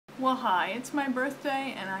Well, hi, it's my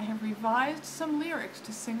birthday and I have revised some lyrics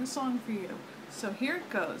to sing a song for you. So here it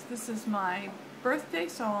goes. This is my birthday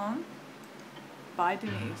song by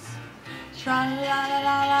Denise.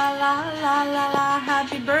 Tra-la-la-la-la-la-la-la,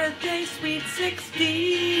 happy birthday, sweet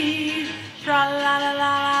 16.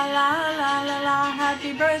 Tra-la-la-la-la-la-la-la,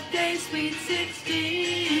 happy birthday, sweet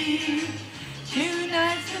 16.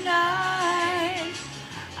 Tonight's the night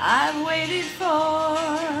I've waited for,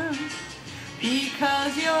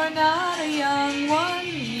 because you're not a young one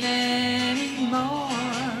anymore.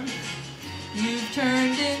 You've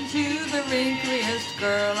turned into the wrinkliest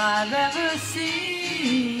girl I've ever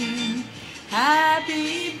seen.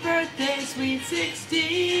 Happy birthday, sweet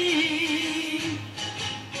 16.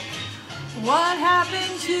 What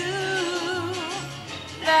happened to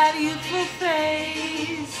that youthful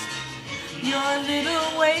face? Your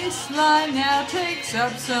little waistline now takes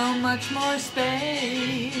up so much more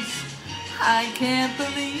space. I can't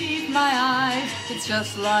believe my eyes, it's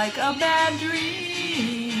just like a bad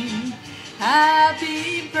dream.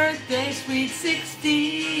 Happy birthday, sweet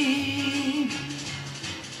 16.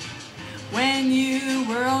 When you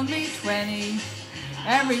were only 20,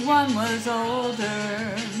 everyone was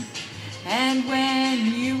older. And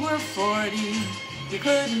when you were 40, you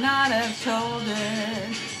could not have told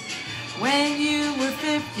it. When you were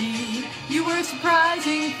 50, you were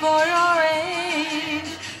surprising for your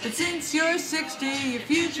age. But since you're 60, your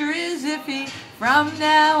future is iffy. From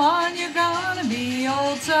now on, you're gonna be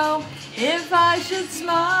old. So if I should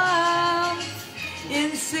smile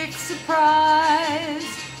in sick surprise,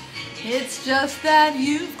 it's just that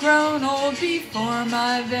you've grown old before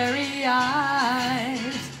my very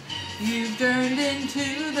eyes. You've turned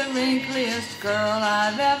into the wrinkliest girl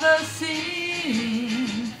I've ever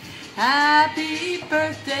seen. Happy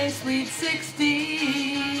birthday, sweet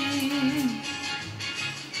 16.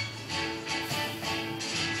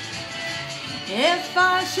 If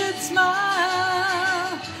I should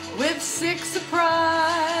smile with sick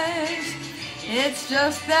surprise, it's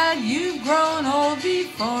just that you've grown old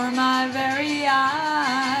before my very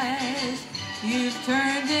eyes. You've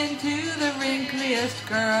turned into the wrinkliest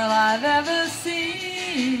girl I've ever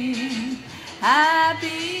seen.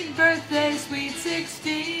 Happy birthday, sweet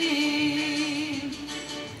 16.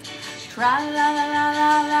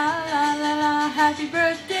 Tra-la-la-la-la-la-la-la, happy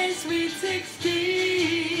birthday, sweet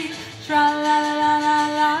 16.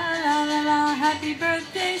 Tra-la-la-la-la-la-la-la, happy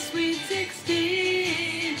birthday, sweet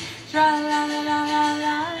 16. Tra-la-la-la-la.